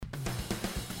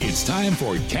It's time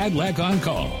for Cadillac On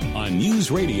Call on News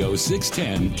Radio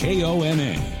 610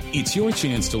 KONA. It's your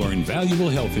chance to learn valuable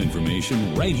health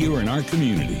information right here in our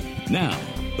community. Now,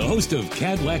 the host of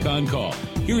Cadillac On Call,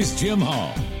 here's Jim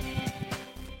Hall.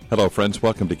 Hello, friends.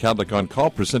 Welcome to Cadillac On Call,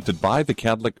 presented by the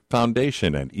Cadillac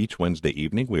Foundation. And each Wednesday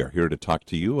evening, we are here to talk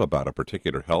to you about a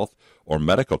particular health or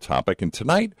medical topic. And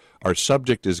tonight, our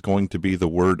subject is going to be the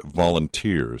word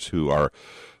volunteers, who are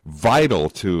vital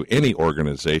to any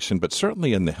organization, but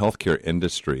certainly in the healthcare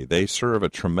industry. They serve a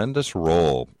tremendous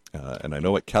role. And I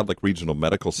know at Cadillac Regional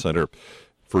Medical Center,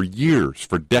 for years,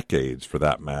 for decades for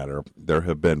that matter, there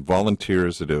have been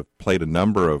volunteers that have played a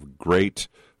number of great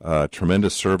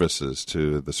tremendous services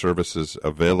to the services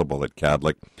available at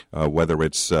Cadillac, whether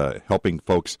it's helping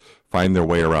folks find their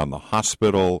way around the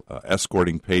hospital,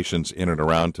 escorting patients in and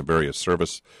around to various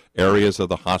service areas of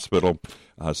the hospital.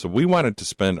 So we wanted to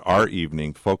spend our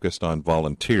evening focused on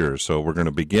volunteers. So we're going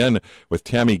to begin with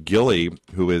Tammy Gilley,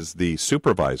 who is the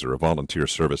supervisor of volunteer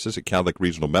services at Cadillac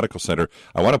Regional Medical Center.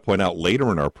 I want to point out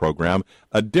later in our program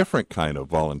a different kind of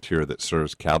volunteer that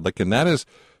serves Cadillac, and that is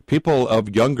people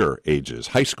of younger ages,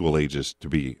 high school ages to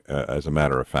be, as a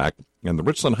matter of fact. And the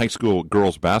Richland High School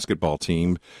girls basketball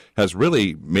team has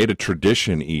really made a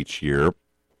tradition each year.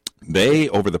 They,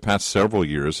 over the past several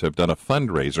years, have done a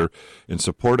fundraiser in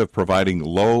support of providing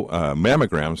low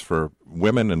mammograms for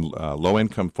women and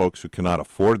low-income folks who cannot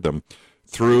afford them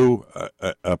through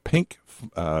a pink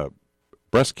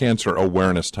breast cancer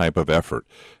awareness type of effort.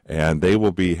 And they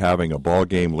will be having a ball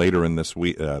game later in this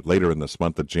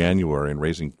month of January, and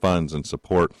raising funds in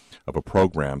support of a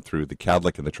program through the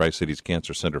Cadillac and the Tri-Cities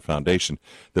Cancer Center Foundation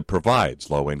that provides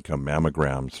low-income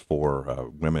mammograms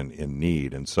for women in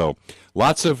need. And so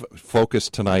lots of focus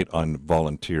tonight on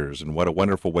volunteers, and what a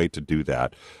wonderful way to do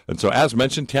that. And so, as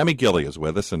mentioned, Tammy Gilley is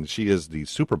with us, and she is the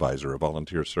supervisor of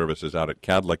volunteer services out at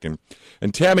Cadillac.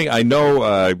 And Tammy, I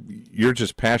know you're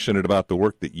just passionate about the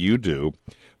work that you do.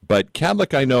 But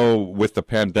Cadillac, I know, with the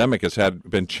pandemic, has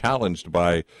been challenged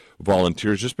by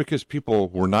volunteers just because people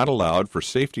were not allowed, for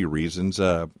safety reasons,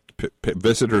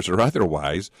 visitors or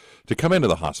otherwise, to come into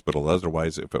the hospital.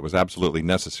 Otherwise, if it was absolutely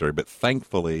necessary. But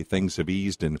thankfully, things have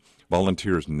eased, and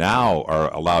volunteers now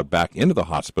are allowed back into the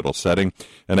hospital setting.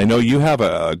 And I know you have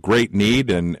a great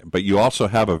need, but you also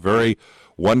have a very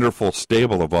wonderful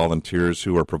stable of volunteers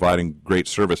who are providing great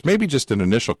service. Maybe just an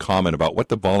initial comment about what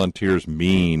the volunteers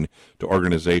mean to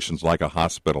organizations like a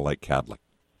hospital like Cadillac.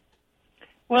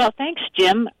 Well, thanks,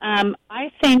 Jim.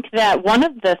 I think that one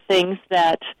of the things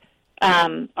that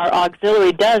our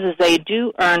auxiliary does is they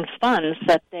do earn funds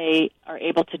that they are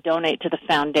able to donate to the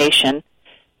foundation.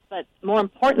 But more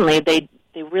importantly,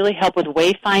 they really help with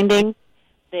wayfinding.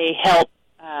 They help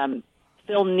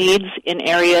fill needs in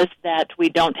areas that we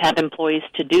don't have employees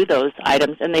to do those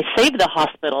items, and they save the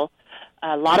hospital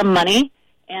a lot of money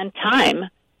and time,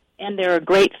 and they're a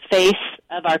great face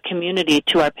of our community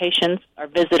to our patients, our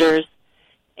visitors,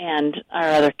 and our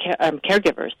other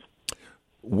caregivers.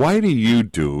 Why do you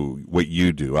do what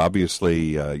you do?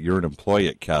 Obviously, you're an employee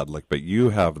at Cadillac, but you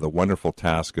have the wonderful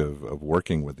task of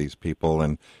working with these people,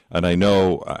 and I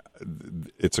know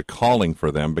it's a calling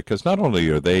for them, because not only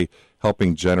are they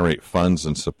helping generate funds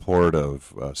in support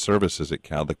of services at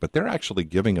Cadillac, but they're actually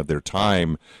giving of their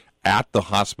time at the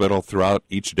hospital throughout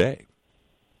each day.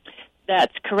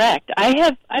 That's correct.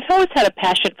 I've always had a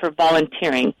passion for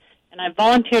volunteering, and I've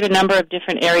volunteered a number of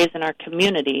different areas in our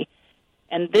community.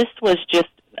 And this was just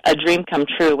a dream come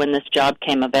true when this job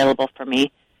came available for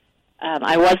me.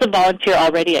 I was a volunteer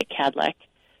already at Cadillac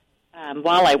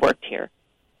while I worked here,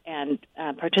 and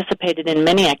participated in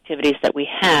many activities that we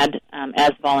had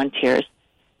as volunteers.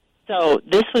 So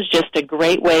this was just a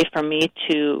great way for me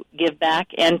to give back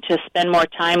and to spend more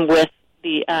time with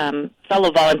the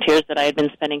fellow volunteers that I had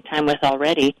been spending time with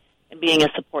already, and being a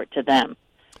support to them.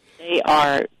 They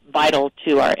are vital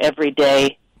to our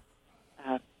everyday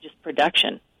just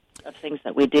production of things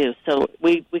that we do. So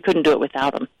we couldn't do it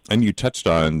without them. And you touched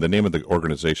on, the name of the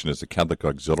organization is the Cadillac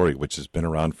Auxiliary, which has been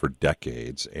around for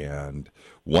decades. And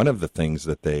one of the things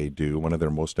that they do, one of their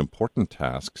most important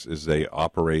tasks, is they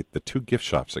operate the two gift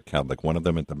shops at Cadillac, one of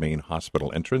them at the main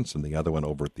hospital entrance and the other one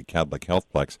over at the Cadillac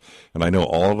Healthplex. And I know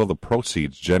all of the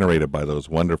proceeds generated by those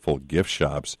wonderful gift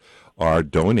shops are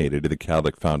donated to the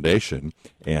Cadillac Foundation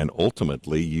and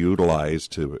ultimately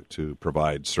utilized to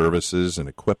provide services and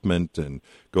equipment and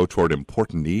go toward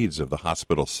important needs of the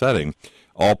hospital setting,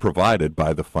 all provided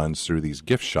by the funds through these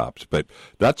gift shops. But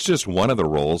that's just one of the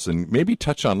roles. And maybe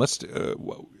touch on,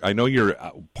 I know you're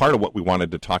part of what we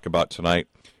wanted to talk about tonight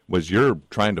was you're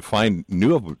trying to find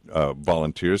new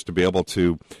volunteers to be able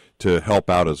to to help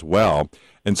out as well.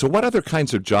 And so what other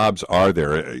kinds of jobs are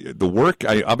there? The work,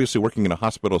 obviously working in a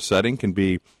hospital setting can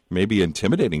be maybe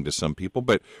intimidating to some people,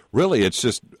 but really it's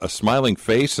just a smiling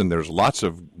face, and there's lots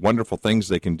of wonderful things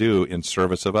they can do in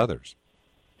service of others.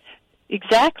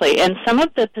 Exactly. And some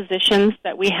of the positions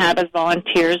that we have as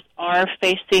volunteers are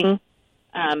facing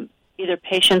either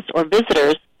patients or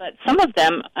visitors, but some of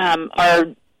them are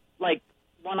like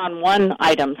one-on-one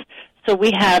items. So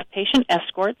we have patient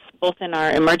escorts, both in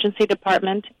our emergency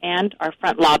department and our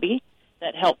front lobby,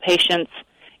 that help patients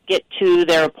get to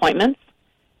their appointments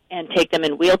and take them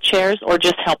in wheelchairs or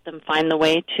just help them find the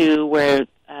way to where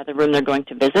the room they're going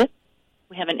to visit.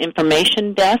 We have an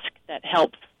information desk that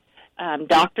helps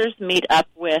doctors meet up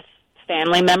with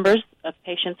family members of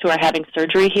patients who are having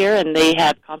surgery here, and they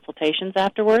have consultations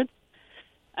afterwards.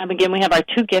 Again, we have our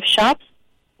 2 gift shops.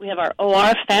 We have our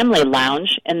OR Family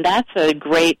Lounge, and that's a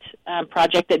great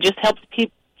project that just helps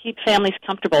keep families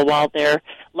comfortable while their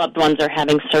loved ones are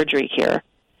having surgery here.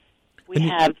 We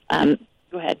have,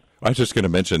 go ahead. I was just going to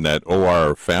mention that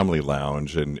OR Family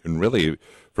Lounge, and really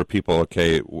for people,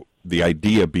 okay, the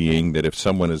idea being that if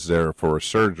someone is there for a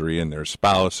surgery and their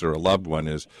spouse or a loved one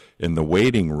is in the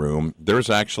waiting room,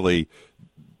 there's actually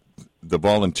the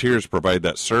volunteers provide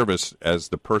that service as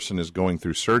the person is going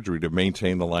through surgery to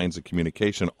maintain the lines of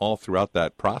communication all throughout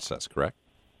that process, correct?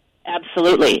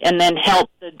 Absolutely, and then help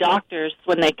the doctors,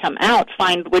 when they come out,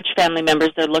 find which family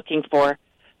members they're looking for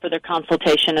their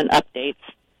consultation and updates.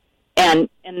 And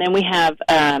then we have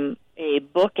a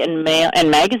book and mail and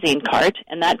magazine cart,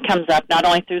 and that comes up not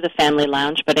only through the Family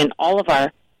Lounge, but in all of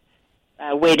our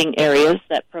waiting areas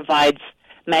that provides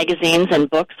magazines and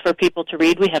books for people to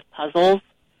read. We have puzzles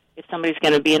if somebody's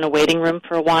going to be in a waiting room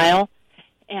for a while,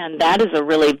 and that is a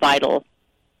really vital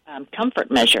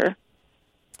comfort measure.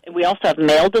 We also have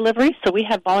mail delivery, so we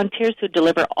have volunteers who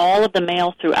deliver all of the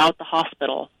mail throughout the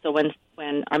hospital. So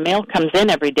when our mail comes in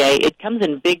every day, it comes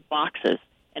in big boxes,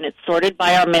 and it's sorted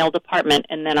by our mail department,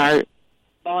 and then our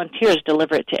volunteers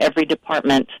deliver it to every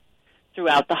department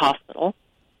throughout the hospital.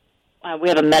 We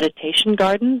have a meditation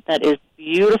garden that is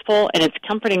beautiful, and it's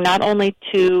comforting not only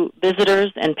to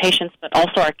visitors and patients, but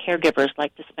also our caregivers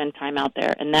like to spend time out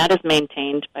there, and that is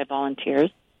maintained by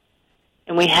volunteers.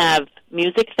 And we have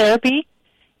music therapy.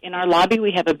 In our lobby,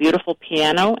 we have a beautiful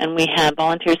piano, and we have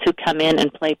volunteers who come in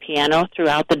and play piano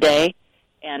throughout the day,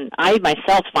 and I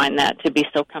myself find that to be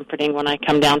so comforting when I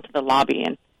come down to the lobby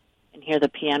and hear the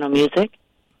piano music.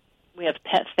 We have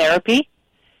pet therapy.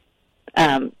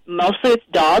 Mostly it's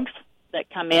dogs that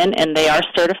come in, and they are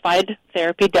certified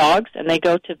therapy dogs, and they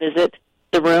go to visit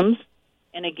the rooms.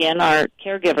 And again, our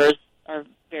caregivers are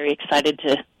very excited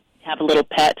to have a little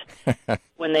pet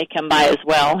when they come by as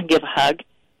well and give a hug.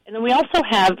 And then we also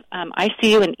have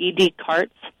ICU and ED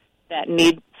carts that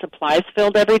need supplies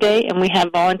filled every day, and we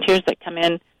have volunteers that come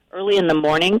in early in the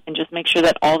morning and just make sure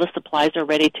that all the supplies are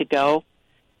ready to go.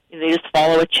 And they just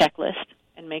follow a checklist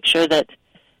and make sure that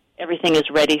everything is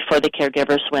ready for the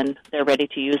caregivers when they're ready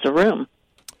to use a room.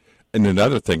 And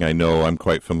another thing I know I'm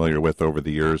quite familiar with over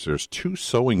the years, there's 2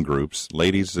 sewing groups,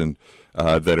 ladies and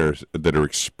that are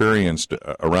experienced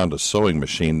around a sewing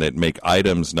machine that make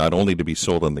items not only to be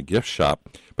sold in the gift shop,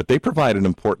 but they provide an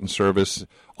important service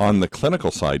on the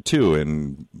clinical side too,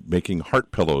 in making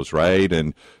heart pillows, right?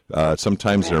 And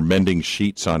sometimes they're mending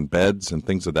sheets on beds and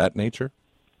things of that nature.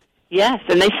 Yes,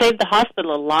 and they save the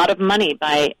hospital a lot of money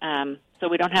by so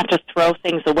we don't have to throw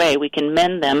things away. We can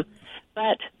mend them.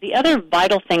 But the other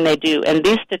vital thing they do, and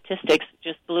these statistics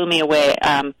just blew me away,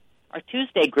 our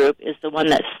Tuesday group is the one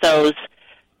that sews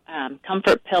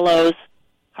comfort pillows,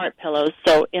 heart pillows.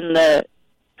 So in the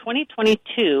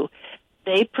 2022,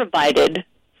 they provided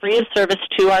free of service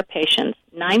to our patients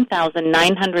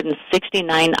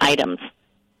 9,969 items.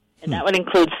 And that would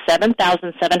include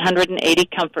 7,780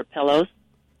 comfort pillows,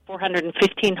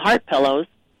 415 heart pillows,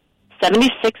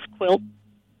 76 quilts,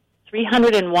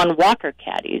 301 walker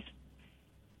caddies.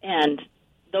 And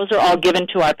those are all given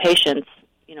to our patients,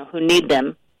 who need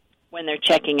them when they're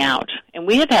checking out. And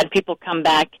we have had people come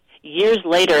back years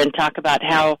later and talk about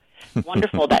how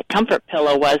wonderful that comfort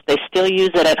pillow was. They still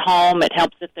use it at home. It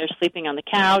helps if they're sleeping on the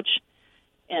couch.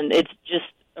 And it's just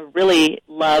a really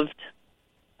loved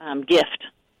gift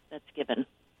that's given.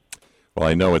 Well,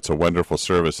 I know it's a wonderful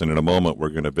service, and in a moment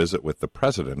we're going to visit with the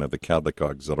president of the Kadlec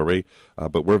Auxiliary,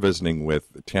 but we're visiting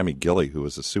with Tammy Gilly, who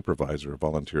is the supervisor of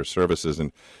volunteer services.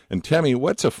 And Tammy,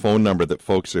 what's a phone number that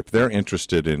folks, if they're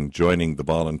interested in joining the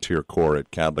volunteer corps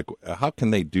at Kadlec, how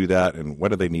can they do that, and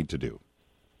what do they need to do?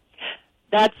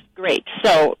 That's great.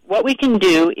 So what we can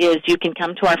do is you can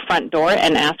come to our front door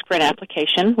and ask for an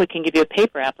application. We can give you a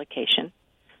paper application.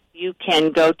 You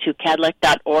can go to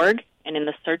kadlec.org and in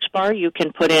the search bar you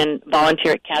can put in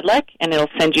volunteer at Cadleck, and it'll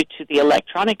send you to the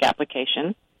electronic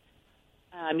application.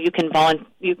 You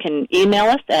can email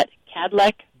us at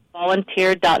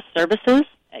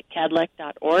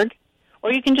cadleckvolunteer.services@cadleck.org,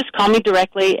 or you can just call me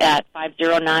directly at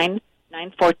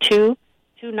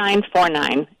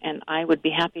 509-942-2949, and I would be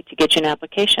happy to get you an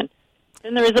application.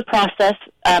 Then there is a process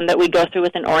that we go through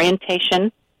with an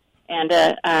orientation and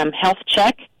a health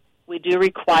check. We do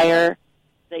require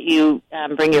that you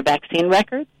bring your vaccine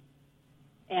records,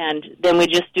 and then we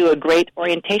just do a great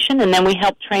orientation, and then we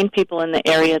help train people in the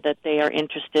area that they are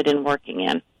interested in working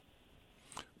in.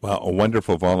 Well, a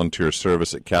wonderful volunteer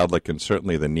service at Cadleck, and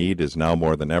certainly the need is now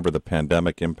more than ever. The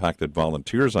pandemic impacted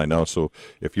volunteers, I know, so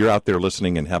if you're out there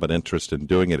listening and have an interest in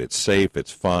doing it, it's safe,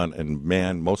 it's fun, and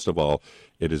man, most of all,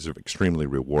 it is extremely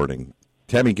rewarding.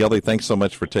 Tammy Gilley, thanks so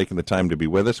much for taking the time to be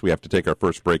with us. We have to take our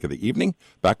first break of the evening.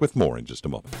 Back with more in just a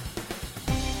moment.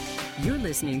 You're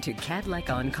listening to Cadleck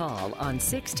on Call on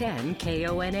 610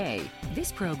 KONA.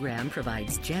 This program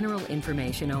provides general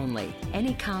information only.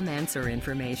 Any comments or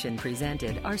information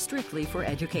presented are strictly for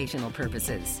educational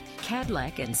purposes.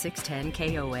 Cadleck and 610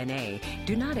 KONA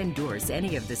do not endorse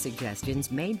any of the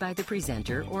suggestions made by the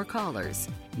presenter or callers.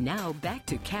 Now back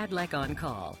to Cadleck on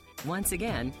Call. Once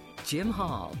again, Jim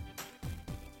Hall.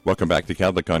 Welcome back to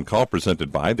Cadleck on Call,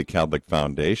 presented by the Cadleck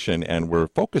Foundation, and we're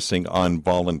focusing on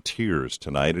volunteers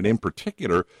tonight, and in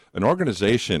particular, an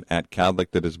organization at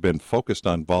Cadleck that has been focused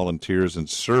on volunteers and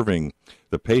serving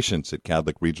the patients at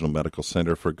Cadleck Regional Medical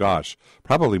Center for,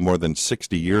 probably more than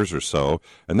 60 years or so,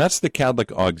 and that's the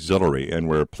Cadleck Auxiliary, and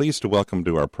we're pleased to welcome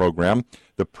to our program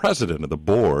the president of the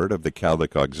board of the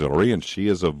Cadleck Auxiliary, and she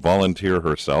is a volunteer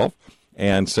herself,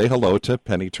 and say hello to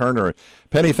Penny Turner.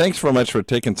 Penny, thanks very much for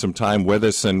taking some time with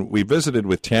us. And we visited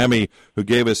with Tammy, who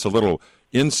gave us a little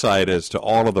insight as to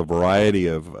all of the variety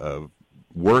of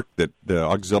work that the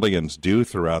auxilians do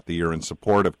throughout the year in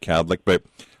support of Cadleck. But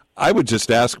I would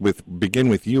just begin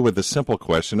with you with a simple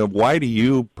question of why do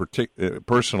you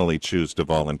personally choose to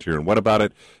volunteer, and what about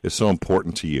it is so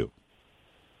important to you?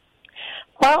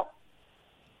 Well,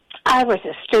 I was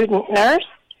a student nurse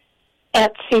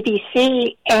at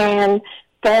CBC, and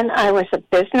then I was a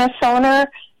business owner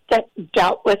that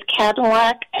dealt with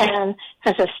Cadleck, and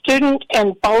as a student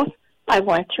in both, I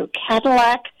went through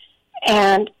Cadleck,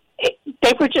 and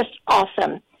they were just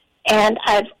awesome. And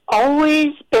I've always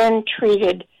been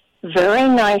treated very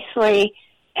nicely,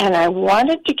 and I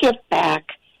wanted to give back,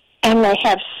 and they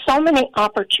have so many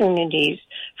opportunities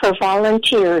for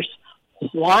volunteers.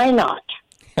 Why not?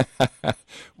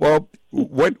 Well,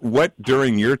 what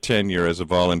during your tenure as a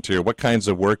volunteer, what kinds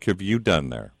of work have you done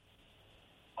there?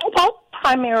 Well,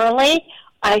 primarily,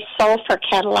 I sew for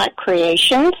Cadillac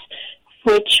Creations,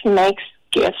 which makes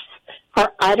gifts for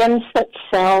items that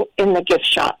sell in the gift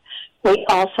shop. We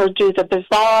also do the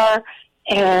bazaar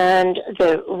and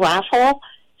the raffle,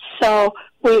 so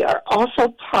we are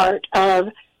also part of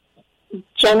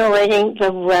generating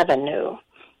the revenue.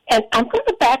 And I'm going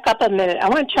to back up a minute. I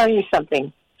want to tell you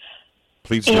something.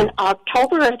 Please do. In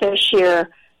October of this year,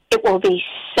 it will be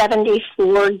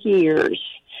 74 years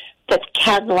that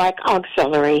Cadleck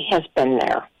Auxiliary has been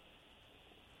there.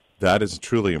 That is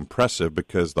truly impressive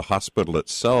because the hospital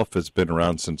itself has been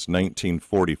around since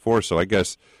 1944. So I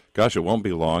guess, it won't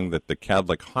be long that the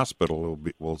Cadleck Hospital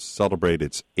will celebrate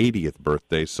its 80th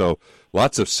birthday. So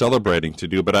lots of celebrating to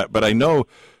do. But I know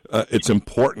it's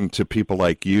important to people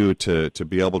like you to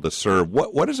be able to serve.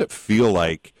 What does it feel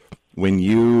like when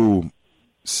you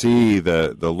see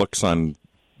the looks on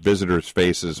visitors'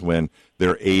 faces when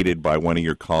they're aided by one of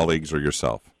your colleagues or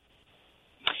yourself?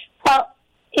 Well,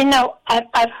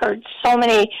 I've heard so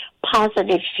many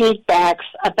positive feedbacks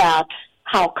about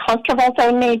how comfortable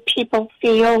they made people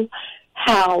feel,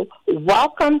 how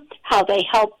welcome, how they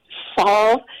help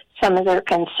solve some of their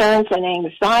concerns and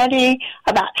anxiety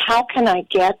about how can I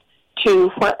get to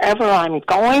wherever I'm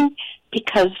going,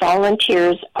 because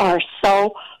volunteers are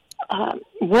so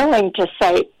willing to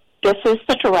say, this is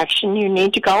the direction you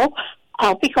need to go.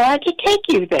 I'll be glad to take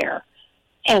you there.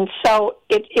 And so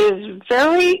it is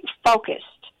very focused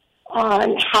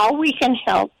on how we can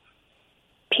help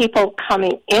people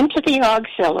coming into the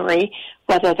auxiliary,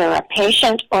 whether they're a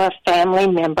patient or a family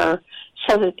member,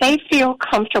 so that they feel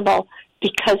comfortable,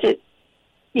 because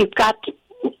you've got to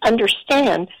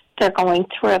understand they're going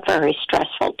through a very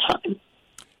stressful time.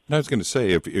 And I was going to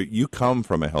say, if you come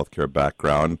from a healthcare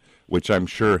background, which I'm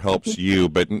sure helps you,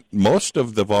 but most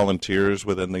of the volunteers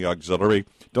within the auxiliary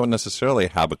don't necessarily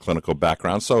have a clinical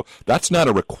background, so that's not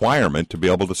a requirement to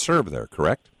be able to serve there,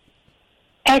 correct?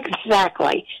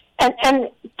 Exactly. And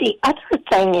the other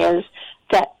thing is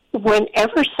that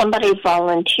whenever somebody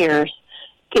volunteers,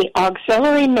 the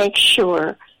auxiliary makes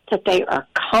sure that they are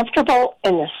comfortable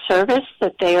in the service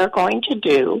that they are going to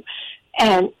do,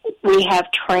 and we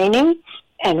have training.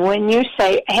 And when you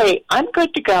say, hey, I'm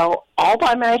good to go all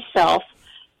by myself,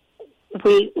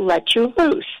 we let you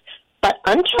loose. But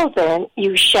until then,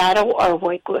 you shadow or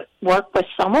work with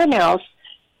someone else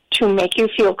to make you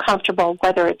feel comfortable,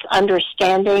 whether it's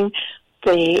understanding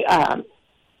the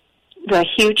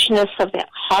hugeness of the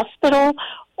hospital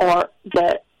or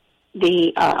the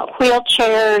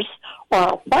wheelchairs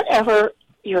or whatever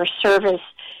your service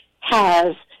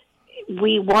has.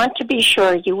 We want to be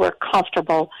sure you are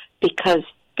comfortable because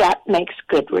that makes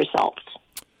good results.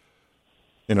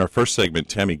 In our first segment,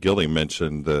 Tammy Gilley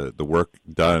mentioned the work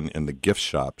done in the gift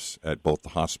shops at both the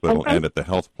hospital and at the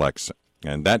HealthPlex,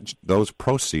 and those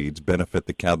proceeds benefit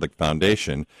the Kadlec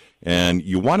Foundation. And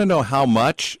you want to know how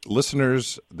much,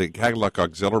 listeners, the Kadlec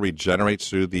Auxiliary generates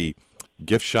through the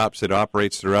gift shops it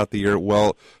operates throughout the year?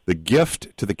 Well, the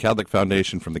gift to the Kadlec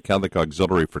Foundation from the Kadlec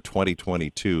Auxiliary for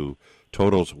 2022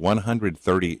 totals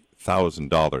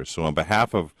 $130,000. So on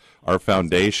behalf of our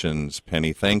foundations,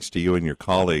 Penny, thanks to you and your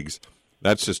colleagues.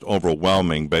 That's just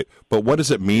overwhelming. But what does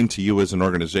it mean to you as an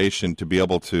organization to be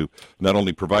able to not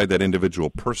only provide that individual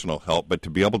personal help, but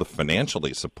to be able to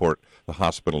financially support the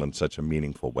hospital in such a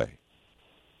meaningful way?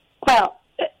 Well,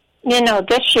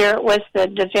 this year it was the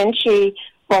Da Vinci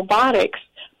robotics,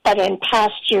 but in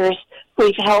past years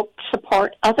we've helped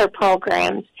support other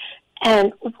programs.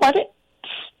 And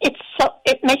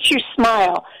it makes you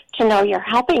smile to know you're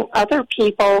helping other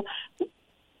people,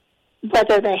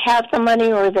 whether they have the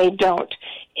money or they don't.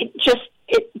 It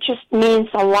just means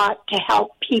a lot to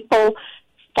help people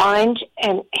find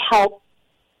and help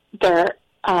their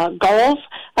goals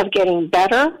of getting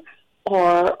better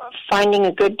or finding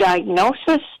a good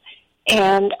diagnosis.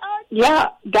 And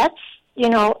that's,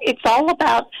 it's all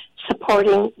about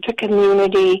supporting the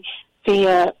community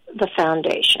via the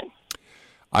foundation.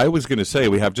 I was going to say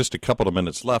we have just a couple of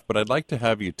minutes left, but I'd like to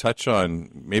have you touch on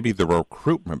maybe the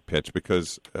recruitment pitch,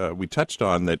 because we touched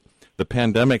on that the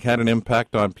pandemic had an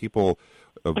impact on people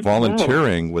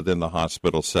volunteering within the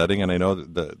hospital setting, and I know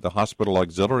that the hospital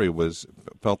auxiliary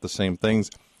felt the same things.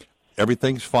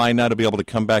 Everything's fine now to be able to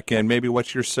come back in. Maybe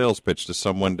what's your sales pitch to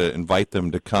someone to invite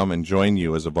them to come and join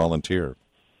you as a volunteer?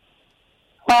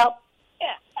 Well,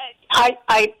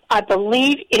 I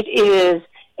believe it is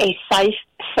a safe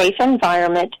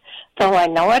environment, though I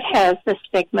know it has the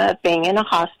stigma of being in a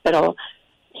hospital.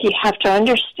 You have to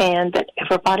understand that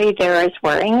everybody there is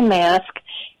wearing a mask,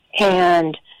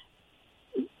 and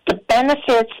the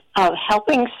benefits of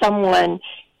helping someone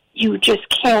you just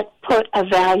can't put a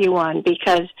value on,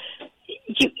 because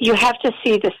you have to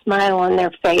see the smile on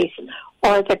their face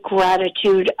or the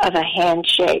gratitude of a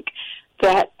handshake,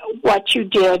 that what you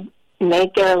did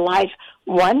made their life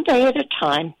one day at a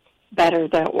time better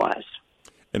than it was.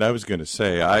 And I was going to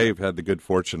say, I've had the good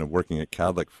fortune of working at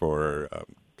Kadlec for,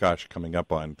 coming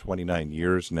up on 29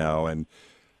 years now, and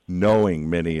knowing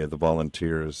many of the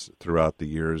volunteers throughout the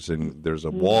years. And there's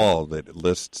a wall that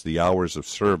lists the hours of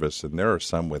service, and there are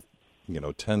some with,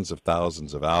 tens of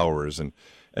thousands of hours. And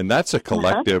that's a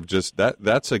collective,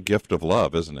 that's a gift of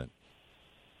love, isn't it?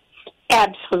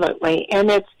 Absolutely. And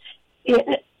that's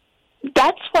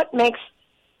what makes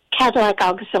Kadlec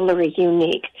Auxiliary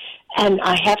unique. And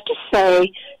I have to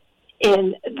say,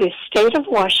 in the state of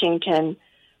Washington,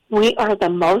 we are the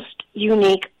most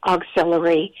unique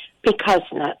auxiliary, because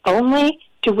not only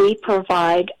do we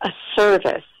provide a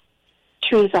service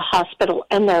to the hospital,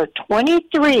 and there are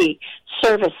 23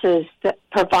 services that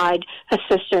provide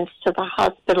assistance to the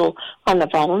hospital on a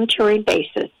voluntary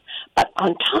basis, but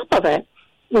on top of it,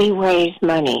 we raise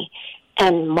money.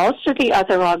 And most of the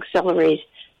other auxiliaries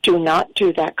do not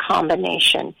do that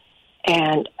combination.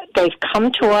 And they've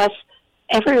come to us,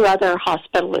 every other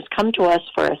hospital has come to us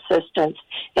for assistance.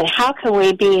 And how can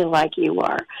we be like you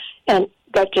are? And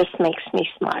that just makes me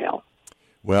smile.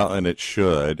 Well, and it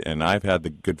should. And I've had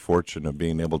the good fortune of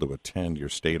being able to attend your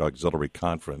state auxiliary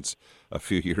conference a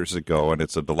few years ago, and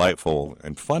it's a delightful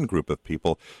and fun group of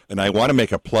people. And I want to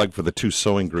make a plug for the two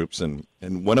sewing groups. And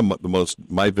one of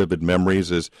my vivid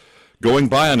memories is going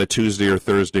by on a Tuesday or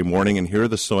Thursday morning and hear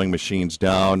the sewing machines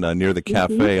down near the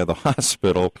cafe of the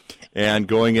hospital, and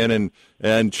going in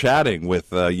and chatting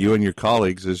with you and your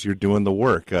colleagues as you're doing the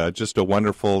work. Just a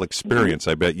wonderful experience.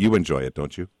 I bet you enjoy it,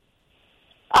 don't you?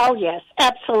 Oh, yes,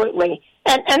 absolutely.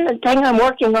 And the thing I'm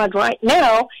working on right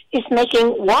now is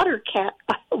making walker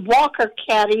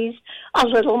caddies a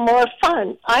little more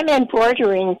fun. I'm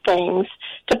embroidering things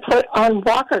to put on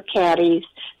walker caddies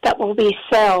that will be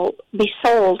sold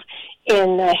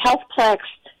in the HealthPlex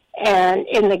and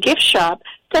in the gift shop,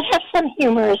 that have some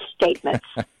humorous statements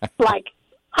like,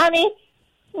 honey,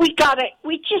 we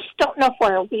just don't know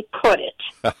where we put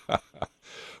it.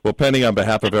 Well, Penny, on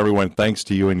behalf of everyone, thanks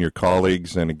to you and your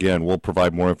colleagues. And again, we'll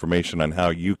provide more information on how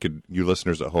you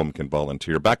listeners at home can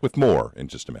volunteer. Back with more in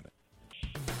just a minute.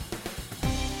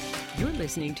 You're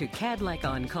listening to Cadillac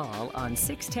On Call on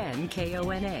 610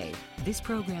 KONA. This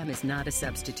program is not a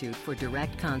substitute for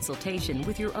direct consultation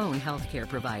with your own healthcare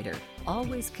provider.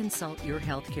 Always consult your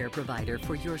healthcare provider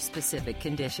for your specific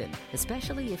condition,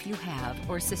 especially if you have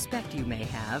or suspect you may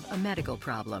have a medical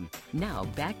problem. Now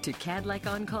back to Cadillac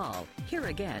On Call. Here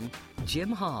again,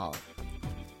 Jim Hall.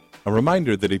 A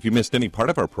reminder that if you missed any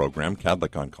part of our program,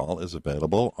 Cadillac On Call is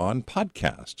available on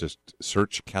podcast. Just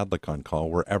search Cadillac On Call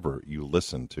wherever you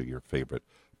listen to your favorite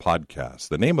podcasts.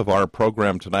 The name of our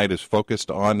program tonight is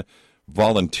focused on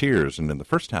volunteers, and in the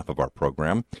first half of our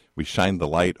program, we shine the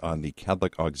light on the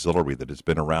Cadillac Auxiliary that has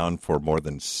been around for more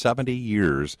than 70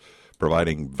 years,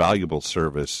 providing valuable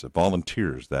service,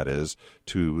 volunteers, that is,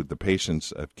 to the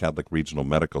patients at Cadillac Regional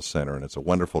Medical Center, and it's a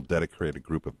wonderful, dedicated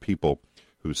group of people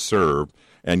who serve.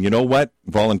 And you know what?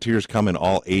 Volunteers come in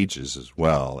all ages as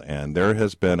well. And there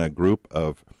has been a group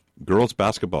of girls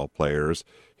basketball players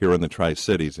here in the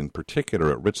Tri-Cities, in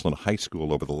particular at Richland High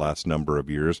School over the last number of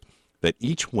years, that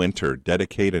each winter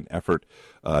dedicate an effort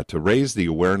to raise the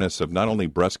awareness of not only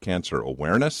breast cancer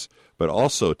awareness, but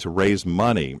also to raise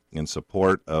money in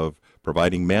support of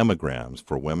providing mammograms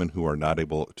for women who are not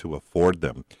able to afford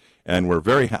them. And we're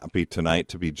very happy tonight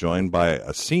to be joined by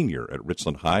a senior at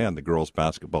Richland High on the girls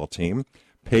basketball team,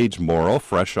 Paige Morrow,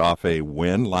 fresh off a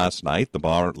win last night.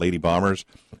 The Lady Bombers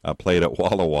played at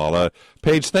Walla Walla.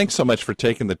 Paige, thanks so much for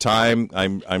taking the time.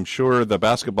 I'm sure the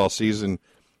basketball season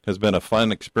has been a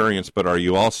fun experience, but are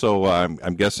you also,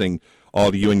 I'm guessing, all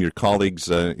of you and your colleagues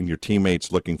and your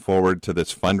teammates looking forward to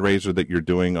this fundraiser that you're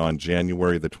doing on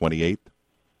January the 28th?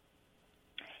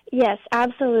 Yes,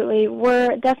 absolutely.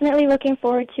 We're definitely looking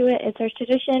forward to it. It's our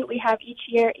tradition we have each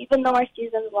year. Even though our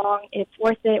season's long, it's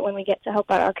worth it when we get to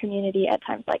help out our community at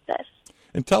times like this.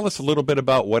 And tell us a little bit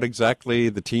about what exactly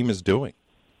the team is doing.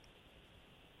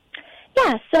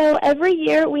 Yeah, so every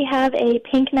year we have a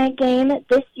Pink Night game.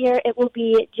 This year it will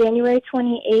be January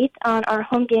 28th on our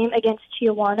home game against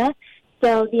Tijuana.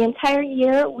 So the entire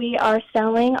year we are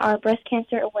selling our breast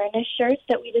cancer awareness shirts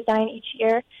that we design each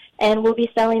year, and we'll be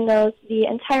selling those the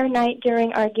entire night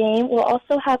during our game. We'll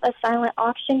also have a silent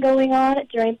auction going on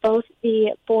during both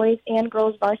the boys and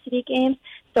girls varsity games.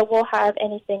 So we'll have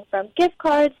anything from gift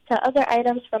cards to other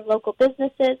items from local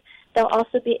businesses. There'll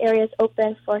also be areas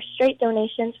open for straight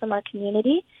donations from our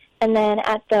community. And then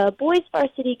at the boys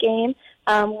varsity game,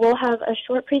 we'll have a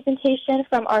short presentation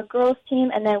from our girls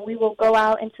team, and then we will go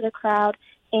out into the crowd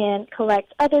and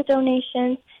collect other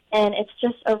donations. And it's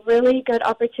just a really good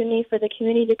opportunity for the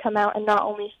community to come out and not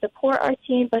only support our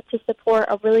team, but to support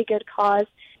a really good cause.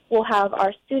 We'll have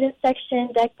our student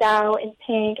section decked out in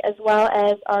pink, as well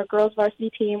as our girls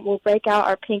varsity team will break out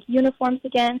our pink uniforms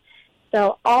again.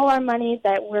 So all our money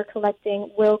that we're collecting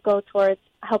will go towards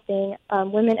helping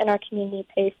women in our community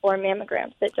pay for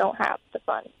mammograms that don't have the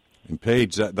funds. And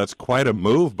Paige, that's quite a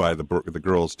move by the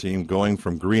girls team, going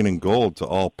from green and gold to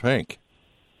all pink.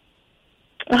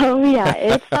 Oh, yeah,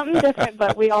 it's something different,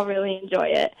 but we all really enjoy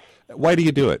it. Why do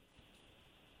you do it?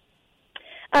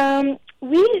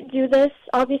 We do this,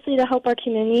 obviously, to help our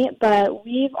community, but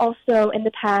we've also, in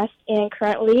the past and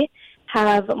currently,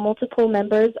 have multiple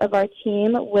members of our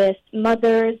team with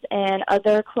mothers and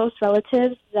other close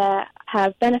relatives that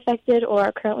have been affected or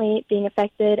are currently being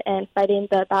affected and fighting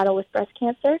the battle with breast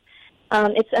cancer.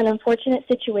 It's an unfortunate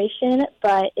situation,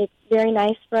 but it's very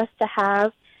nice for us to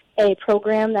have a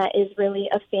program that is really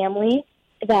a family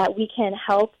that we can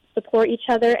help support each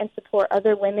other and support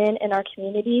other women in our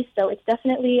community. So it's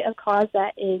definitely a cause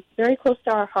that is very close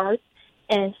to our hearts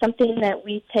and something that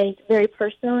we take very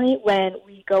personally when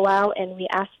we go out and we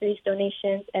ask for these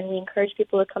donations and we encourage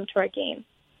people to come to our game.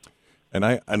 And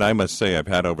I must say, I've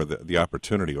had over the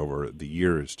opportunity over the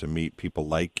years to meet people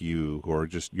like you who are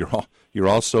just, you're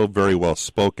all so very well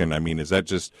spoken. I mean, does that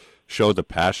just show the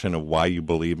passion of why you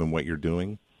believe in what you're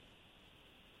doing?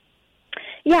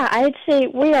 Yeah, I'd say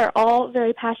we are all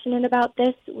very passionate about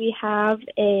this. We have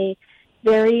a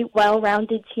very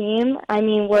well-rounded team. I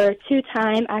mean, we're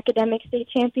two-time academic state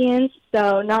champions,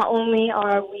 so not only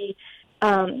are we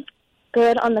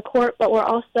good on the court, but we're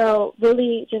also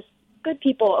really just good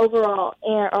people overall,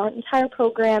 and our entire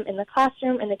program in the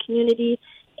classroom, in the community,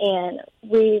 and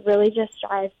we really just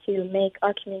strive to make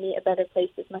our community a better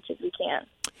place as much as we can.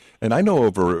 And I know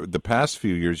over the past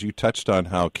few years, you touched on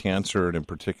how cancer, and in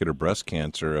particular breast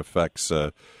cancer, affects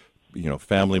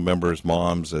family members,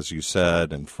 moms, as you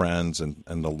said, and friends and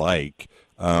the like.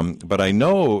 But I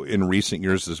know in recent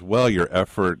years as well, your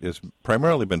effort has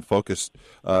primarily been focused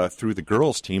through the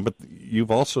girls' team, but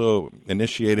you've also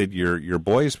initiated your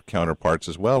boys' counterparts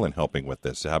as well in helping with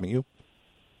this, haven't you?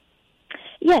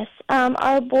 Yes,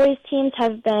 our boys' teams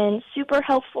have been super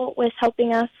helpful with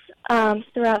helping us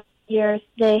throughout the years.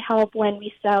 They help when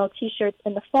we sell T-shirts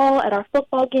in the fall at our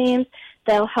football games.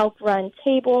 They'll help run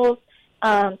tables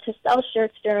to sell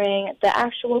shirts during the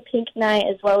actual pink night,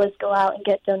 as well as go out and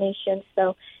get donations.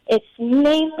 So it's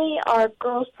mainly our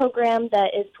girls program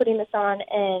that is putting this on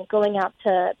and going out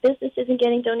to businesses and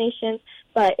getting donations,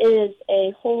 but it is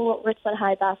a whole Richland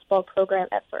High basketball program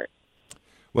effort.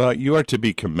 Well, you are to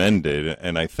be commended,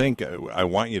 and I think I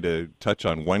want you to touch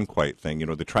on one quiet thing.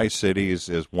 The Tri-Cities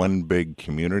is one big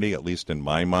community, at least in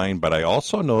my mind, but I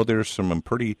also know there's some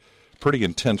pretty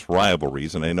intense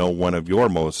rivalries, and I know one of your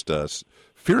most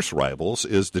fierce rivals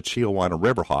is the Chiawana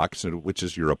Riverhawks, which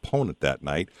is your opponent that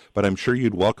night, but I'm sure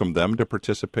you'd welcome them to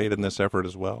participate in this effort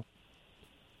as well.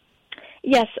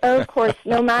 Yes, of course.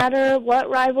 No matter what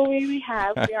rivalry we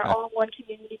have, we are all one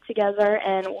community together,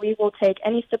 and we will take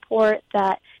any support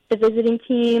that the visiting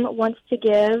team wants to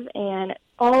give, and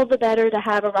all the better to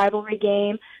have a rivalry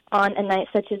game on a night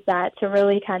such as that to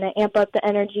really kind of amp up the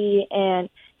energy and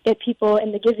get people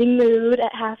in the giving mood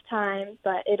at halftime,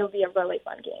 but it'll be a really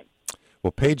fun game.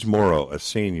 Well, Paige Morrow, a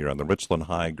senior on the Richland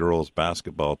High girls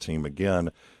basketball team,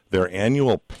 again, their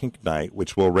annual Pink Night,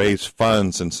 which will raise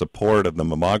funds in support of the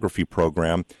mammography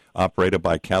program operated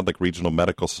by Cadlick Regional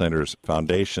Medical Center's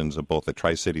foundations of both the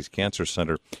Tri-Cities Cancer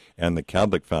Center and the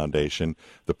Cadlick Foundation.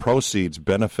 The proceeds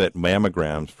benefit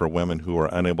mammograms for women who are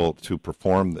unable to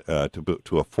perform,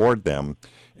 to afford them.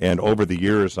 And over the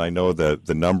years, I know that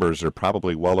the numbers are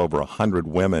probably well over 100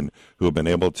 women who have been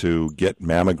able to get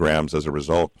mammograms as a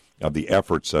result of the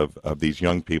efforts of these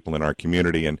young people in our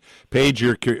community. And Paige,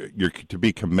 you're to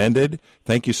be commended.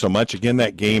 Thank you so much. Again,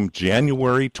 that game,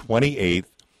 January 28th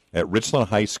at Richland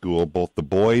High School, both the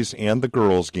boys and the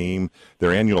girls game,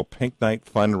 their annual Pink Night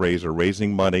fundraiser,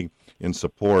 raising money in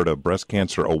support of breast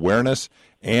cancer awareness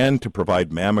and to provide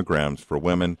mammograms for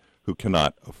women who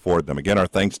cannot afford them. Again, our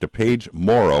thanks to Paige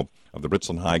Morrow of the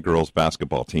Richland High girls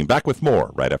basketball team. Back with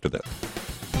more right after this.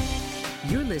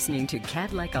 You're listening to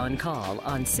Cadlick on Call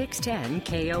on 610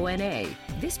 KONA.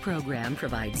 This program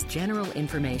provides general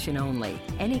information only.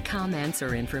 Any comments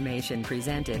or information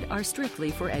presented are strictly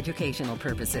for educational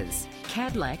purposes.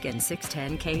 Cadlick and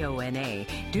 610 KONA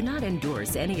do not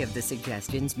endorse any of the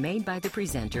suggestions made by the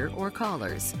presenter or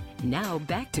callers. Now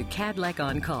back to Cadlick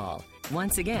on Call.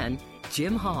 Once again,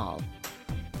 Jim Hall.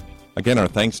 Again, our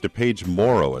thanks to Paige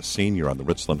Morrow, a senior on the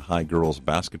Richland High girls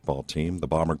basketball team. The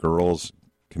Bomber girls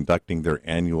conducting their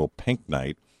annual Pink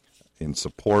Night in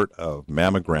support of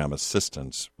mammogram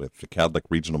assistance with the Cadlick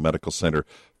Regional Medical Center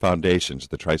foundations,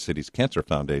 the Tri-Cities Cancer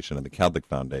Foundation and the Cadlick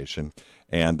Foundation.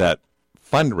 And that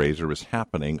fundraiser is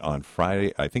happening on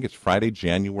Friday, I think it's Friday,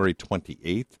 January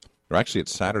 28th, or actually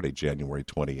it's Saturday, January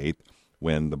 28th,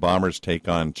 when the Bombers take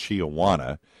on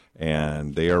Chiawana,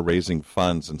 and they are raising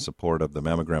funds in support of the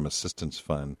Mammogram Assistance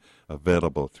Fund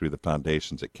available through the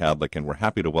foundations at Cadlick. And we're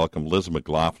happy to welcome Liz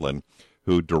McLaughlin,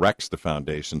 who directs the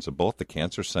foundations of both the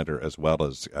Cancer Center as well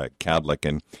as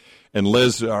Cadlick. And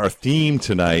Liz, our theme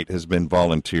tonight has been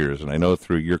volunteers, and I know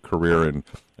through your career in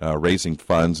raising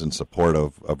funds in support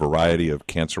of a variety of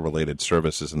cancer-related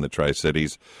services in the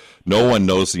Tri-Cities, no one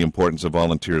knows the importance of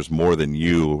volunteers more than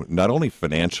you, not only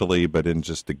financially, but in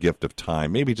just the gift of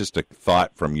time. Maybe just a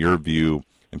thought from your view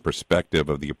and perspective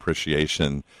of the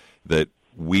appreciation that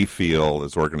we feel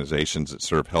as organizations that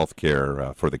serve health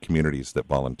care for the communities that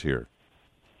volunteer.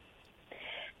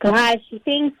 Gosh,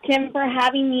 thanks, Tim, for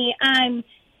having me.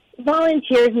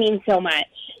 Volunteers mean so much.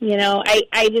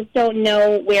 I just don't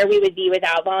know where we would be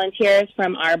without volunteers,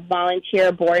 from our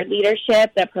volunteer board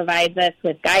leadership that provides us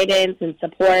with guidance and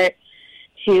support,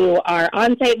 to our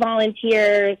on-site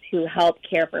volunteers who help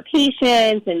care for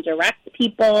patients and direct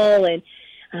people. And,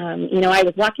 I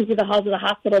was walking through the halls of the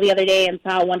hospital the other day and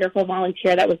saw a wonderful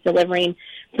volunteer that was delivering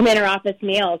some inter-office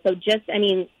mail. So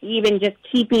even just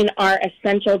keeping our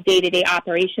essential day-to-day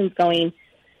operations going,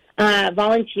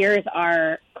 volunteers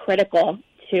are critical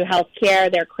to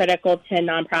healthcare. They're critical to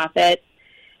nonprofits,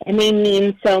 and they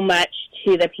mean so much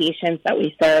to the patients that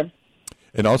we serve.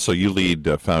 And also, you lead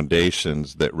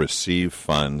foundations that receive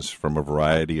funds from a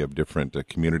variety of different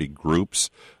community groups,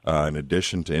 in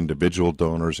addition to individual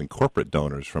donors and corporate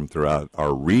donors from throughout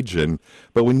our region.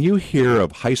 But when you hear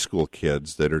of high school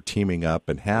kids that are teaming up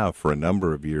and have for a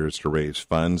number of years to raise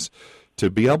funds to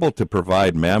be able to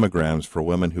provide mammograms for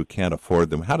women who can't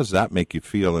afford them, how does that make you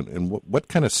feel, and what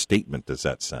kind of statement does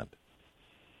that send?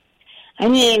 I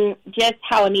mean, just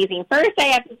how amazing. First, I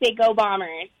have to say go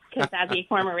Bombers, because as a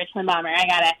former Richland Bomber, I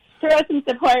got to throw some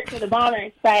support for the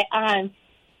Bombers. But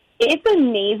it's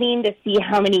amazing to see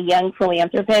how many young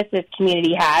philanthropists this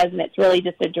community has, and it's really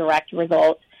just a direct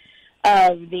result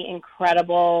of the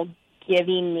incredible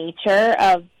giving nature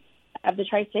of the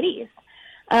Tri-Cities.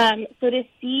 So to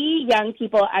see young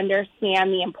people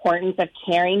understand the importance of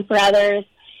caring for others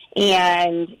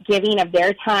and giving of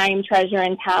their time, treasure,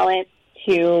 and talent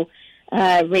to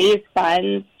raise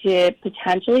funds to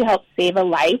potentially help save a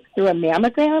life through a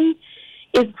mammogram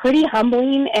is pretty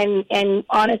humbling and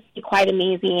honestly quite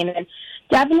amazing. And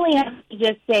definitely have to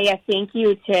just say a thank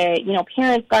you to,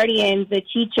 parents, guardians, the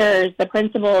teachers, the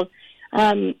principals,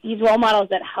 these role models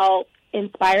that help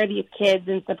inspire these kids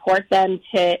and support them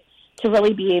to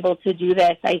really be able to do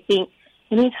this. I think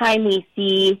anytime we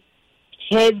see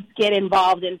kids get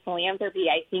involved in philanthropy,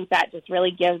 I think that just really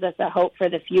gives us a hope for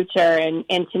the future and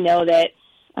to know that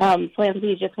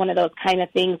philanthropy is just one of those kind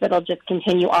of things that'll just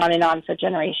continue on and on for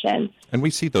generations. And we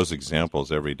see those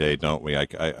examples every day, don't we?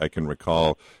 I can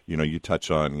recall, you touch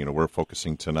on, we're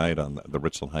focusing tonight on the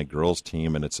Richland High girls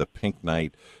team, and it's a pink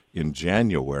night in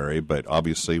January, but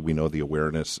obviously we know the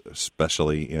awareness,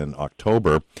 especially in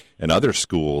October, and other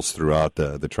schools throughout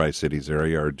the Tri-Cities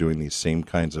area are doing these same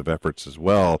kinds of efforts as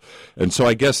well. And so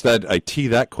I guess that I tee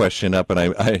that question up, and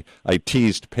I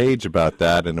teased Paige about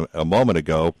that a moment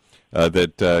ago,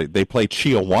 that they play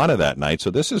Chiawana that night. So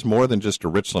this is more than just a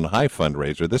Richland High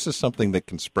fundraiser. This is something that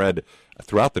can spread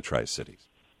throughout the Tri-Cities.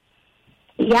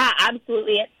 Yeah,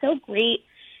 absolutely. It's so great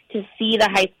to see the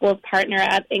high schools partner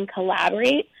up and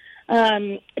collaborate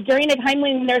during a time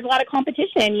when there's a lot of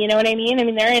competition, you know what I mean? I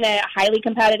mean, they're in a highly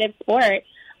competitive sport,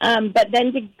 but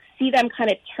then to see them kind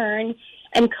of turn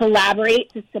and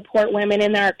collaborate to support women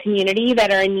in our community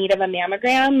that are in need of a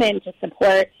mammogram and to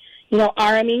support,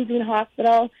 our amazing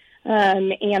hospital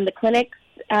and the clinics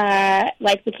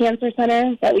like the Cancer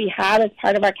Center that we have as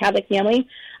part of our Catholic family.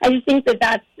 I just think that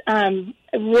that's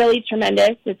really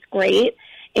tremendous. It's great.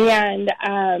 And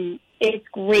it's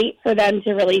great for them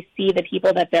to really see the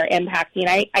people that they're impacting.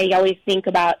 I always think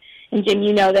about, and Jim,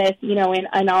 you know this,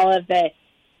 in all of the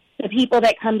people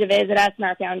that come to visit us in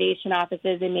our foundation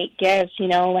offices and make gifts,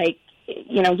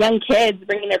 young kids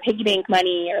bringing their piggy bank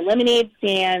money or lemonade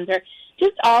stands or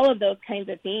just all of those kinds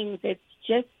of things.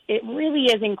 It really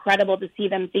is incredible to see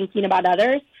them thinking about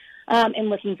others and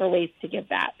looking for ways to give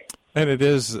back. And it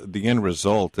is the end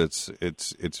result. It's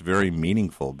very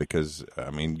meaningful because,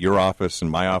 your office and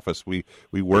my office, we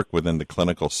work within the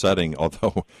clinical setting,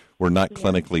 although we're not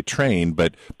clinically trained,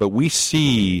 but we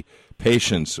see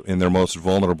patients in their most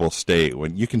vulnerable state.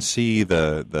 When you can see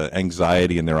the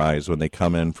anxiety in their eyes when they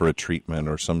come in for a treatment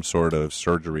or some sort of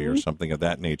surgery or something of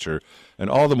that nature, and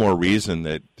all the more reason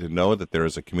that to know that there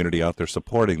is a community out there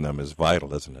supporting them is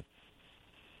vital, isn't it?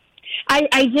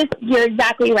 You're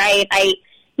exactly right.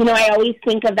 I always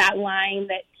think of that line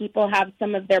that people have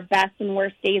some of their best and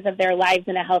worst days of their lives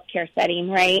in a healthcare setting,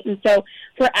 right? And so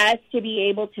for us to be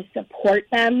able to support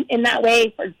them in that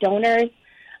way, for donors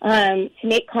to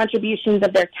make contributions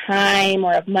of their time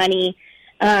or of money,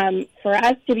 for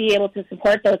us to be able to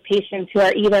support those patients who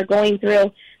are either going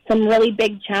through some really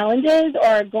big challenges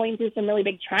or going through some really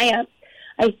big triumphs,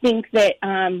 I think that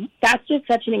that's just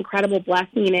such an incredible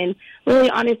blessing. And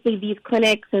really, honestly, these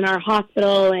clinics and our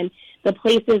hospital and the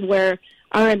places where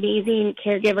our amazing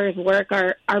caregivers work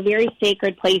are very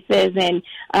sacred places, and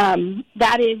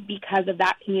that is because of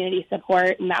that community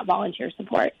support and that volunteer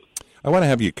support. I want to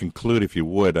have you conclude, if you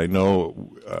would. I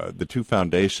know the two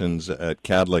foundations at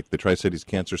Cadlick, the Tri-Cities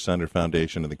Cancer Center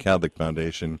Foundation and the Cadlick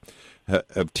Foundation,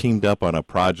 have teamed up on a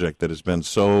project that has been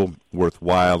so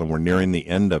worthwhile, and we're nearing the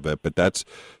end of it, but that's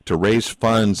to raise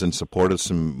funds in support of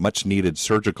some much-needed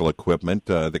surgical equipment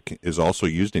that is also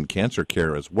used in cancer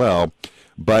care as well.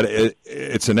 But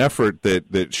it's an effort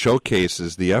that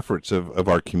showcases the efforts of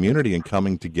our community in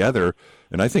coming together.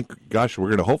 And I think, gosh, we're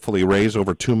going to hopefully raise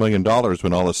over $2 million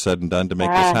when all is said and done to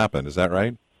make this happen. Is that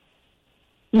right?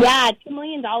 Yeah, $2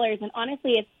 million. And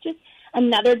honestly, it's just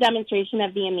another demonstration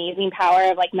of the amazing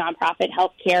power of nonprofit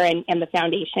healthcare and the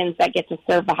foundations that get to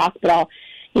serve the hospital.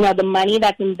 The money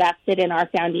that's invested in our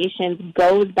foundations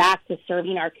goes back to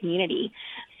serving our community.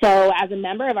 So as a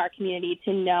member of our community,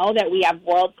 to know that we have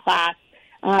world-class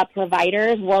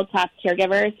providers, world-class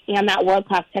caregivers, and that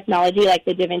world-class technology like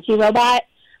the Da Vinci robot,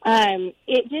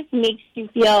 it just makes you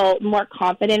feel more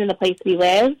confident in the place we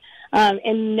live, and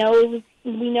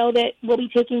we know that we'll be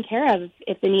taken care of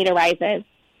if the need arises.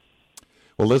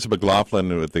 Well, Liz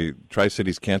McLaughlin with the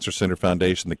Tri-Cities Cancer Center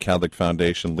Foundation, the Kadlec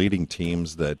Foundation, leading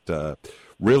teams that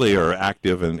really are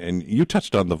active. And you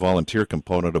touched on the volunteer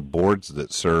component of boards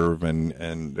that serve,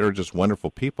 and they're just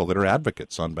wonderful people that are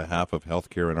advocates on behalf of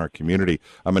healthcare in our community.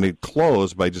 I'm going to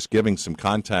close by just giving some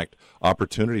contact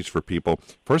opportunities for people.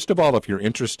 First of all, if you're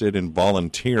interested in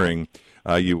volunteering,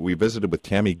 we visited with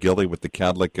Tammy Gilly with the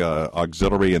Kadlec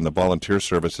Auxiliary and the volunteer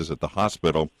services at the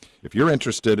hospital. If you're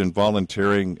interested in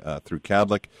volunteering through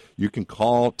Kadlec, you can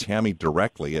call Tammy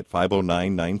directly at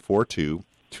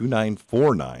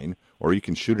 509-942-2949, or you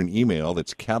can shoot an email.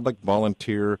 That's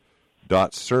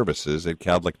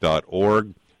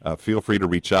kadlecvolunteer.services@kadlec.org. Feel free to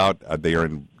reach out. They are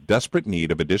in desperate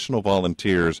need of additional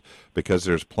volunteers because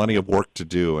there's plenty of work to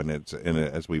do, and it's,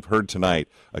 as we've heard tonight,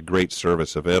 a great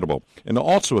service available. And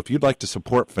also, if you'd like to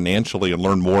support financially and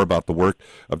learn more about the work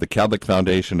of the Kadlec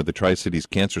Foundation or the Tri-Cities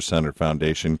Cancer Center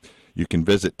Foundation, you can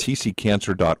visit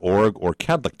tccancer.org or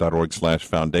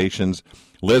kadlec.org/foundations.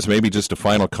 Liz, maybe just a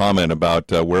final comment about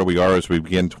where we are as we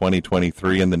begin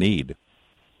 2023 and the need.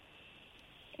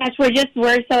 Gosh,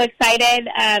 we're so excited,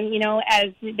 as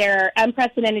there are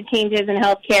unprecedented changes in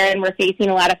healthcare and we're facing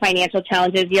a lot of financial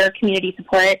challenges. Your community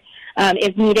support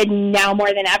is needed now more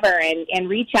than ever, and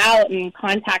reach out and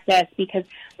contact us because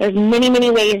there's many, many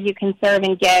ways you can serve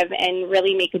and give and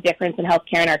really make a difference in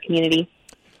healthcare in our community.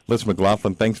 Liz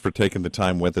McLaughlin, thanks for taking the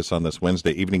time with us on this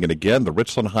Wednesday evening. And again, the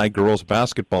Richland High girls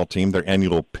basketball team, their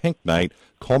annual Pink Night,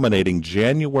 culminating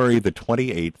January the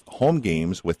 28th, home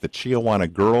games with the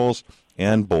Chiawana girls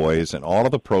and boys, and all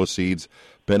of the proceeds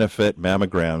benefit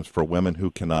mammograms for women who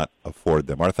cannot afford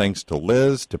them. Our thanks to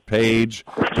Liz, to Paige,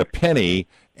 to Penny,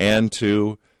 and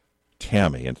to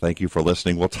Tammy. And thank you for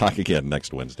listening. We'll talk again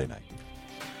next Wednesday night.